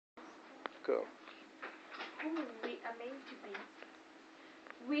go. Who we are meant to be.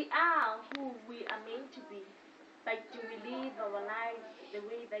 We are who we are meant to be. But do we live our lives the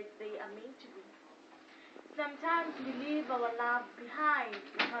way that they are meant to be? Sometimes we leave our love behind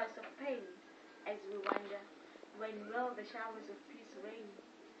because of pain, as we wonder, when will the showers of peace rain?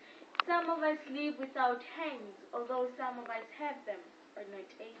 Some of us live without hands, although some of us have them, but not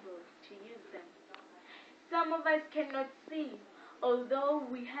able to use them. Some of us cannot see, although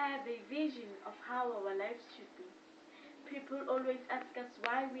we have a vision of how our lives should be. People always ask us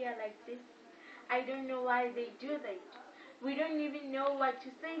why we are like this. I don't know why they do that. We don't even know what to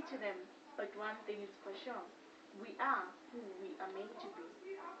say to them. But one thing is for sure. We are who we are meant to be.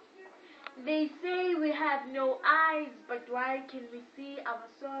 They say we have no eyes, but why can we see our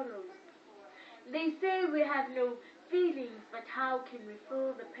sorrows? They say we have no feelings, but how can we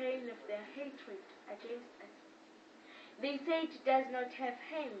feel the pain of their hatred against us? They say it does not have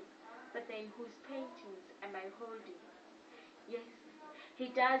hands, but then whose paintings am I holding? Yes, he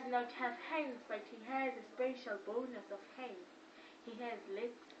does not have hands, but he has a special bonus of hands. He has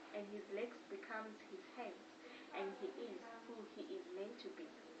legs, and his legs becomes his hands, and he is who he is meant to be.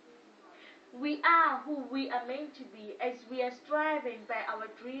 We are who we are meant to be as we are striving by our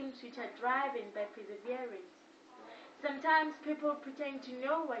dreams which are driven by perseverance. Sometimes people pretend to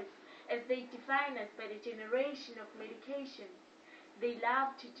know us as they define us by the generation of medication. They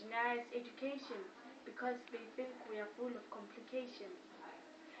love to deny us education because they think we are full of complications.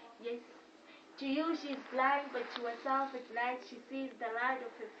 Yes, to you she is blind, but to herself at night she sees the light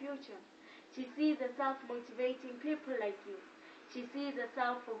of her future. She sees herself motivating people like you. She sees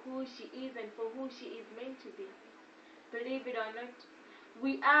herself for who she is and for who she is meant to be. Believe it or not,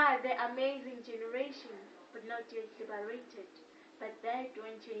 we are the amazing generation, but not yet liberated. But that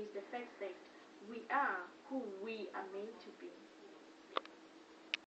won't change the fact that we are who we are meant to be.